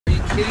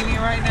kidding me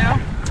right now?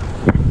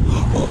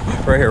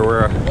 Right here,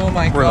 oh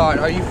my god,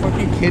 are you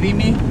fucking kidding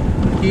me?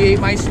 He ate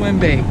my swim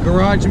bait.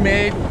 Garage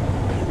made,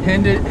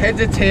 head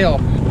to tail.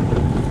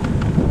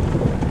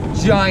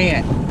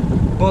 Giant.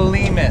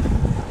 Behemoth.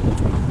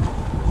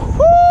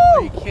 Woo!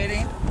 Are you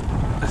kidding?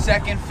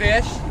 Second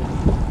fish.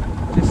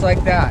 Just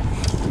like that.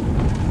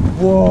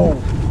 Whoa.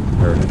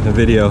 The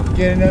video.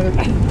 Get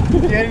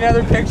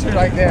another picture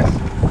like this.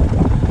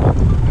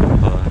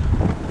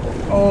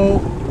 Oh.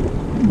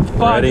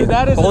 Fuck, dude,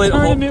 that is a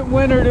tournament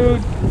winner,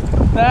 dude.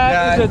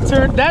 That is a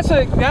turn. That is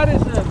a.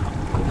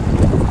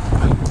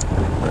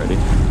 Ready?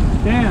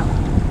 Damn.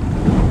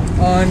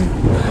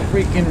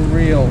 Unfreaking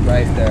real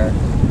right there.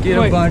 Get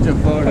a bunch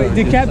of photos. Wait,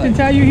 did Captain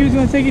tell you he was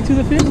going to take you to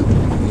the fish?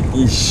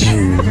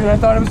 Dude, I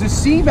thought it was a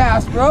sea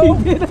bass, bro.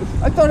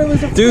 I thought it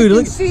was a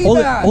dude, sea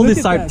bass. Hold it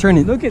side. Turn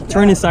it.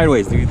 Turn it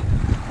sideways, dude.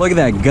 Look at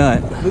that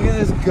gut. Look at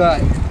this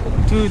gut.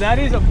 Dude, that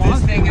is a monster.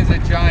 This thing is a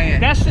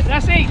giant. That's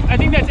 8. I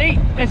think that's 8.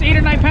 That's 8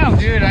 or 9 pounds.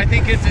 Dude, I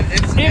think it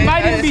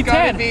might even be 10. It's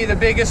gotta be the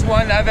biggest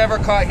one I've ever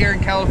caught here in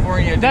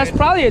California. Dude. That's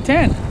probably a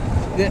 10.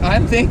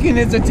 I'm thinking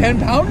it's a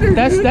 10-pounder.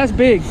 That's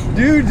big.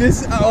 Dude,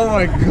 oh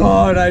my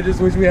god, I just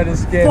wish we had a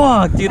scale.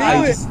 Fuck, dude.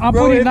 I'm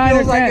putting 9 or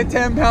 10. Like a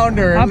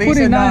 10-pounder. I'm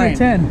putting 9 or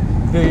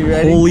 10. Dude, you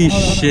ready? Holy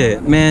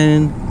shit,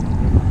 man.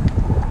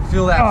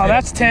 Feel that. Oh,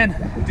 that's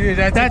 10. Dude,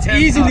 that's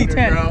easily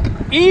 10. Bro.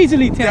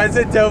 Easily 10. That's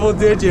a double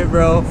digit,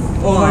 bro.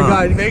 Oh my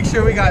god, make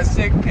sure we got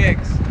sick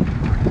pics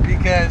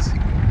because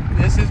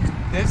this is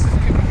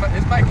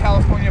my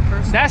California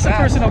personal. That's a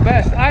personal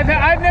best. I've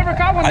never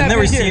caught one that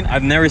big.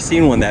 I've never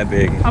seen one that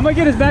big. I'm gonna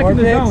get us back more in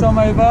the pics zone. on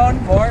my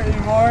phone. More.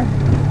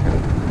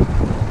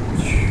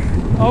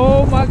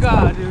 Oh my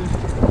god, dude.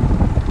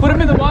 Put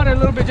him in the water a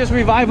little bit, just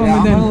revive him,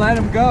 and then I'm gonna let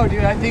him go,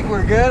 dude. I think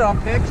we're good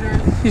on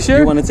pictures. You sure?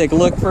 You want to take a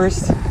look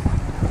first?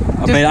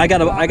 I mean, I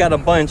got a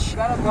bunch. You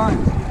got a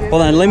bunch.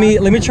 Hold on, let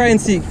me try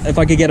and see if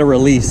I could get a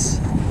release.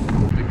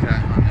 Good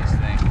cut on this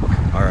thing.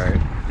 All right,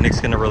 Nick's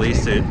gonna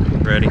release it.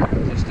 Ready?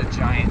 Just a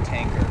giant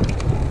tanker.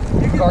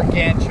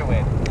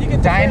 Gargantuan.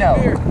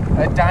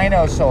 A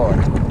dinosaur.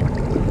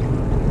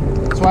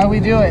 That's why we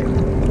do it.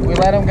 We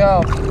let him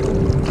go.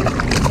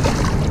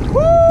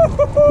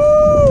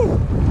 Woo-hoo-hoo!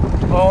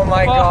 Oh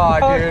my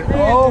god, dude.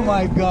 Oh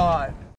my god.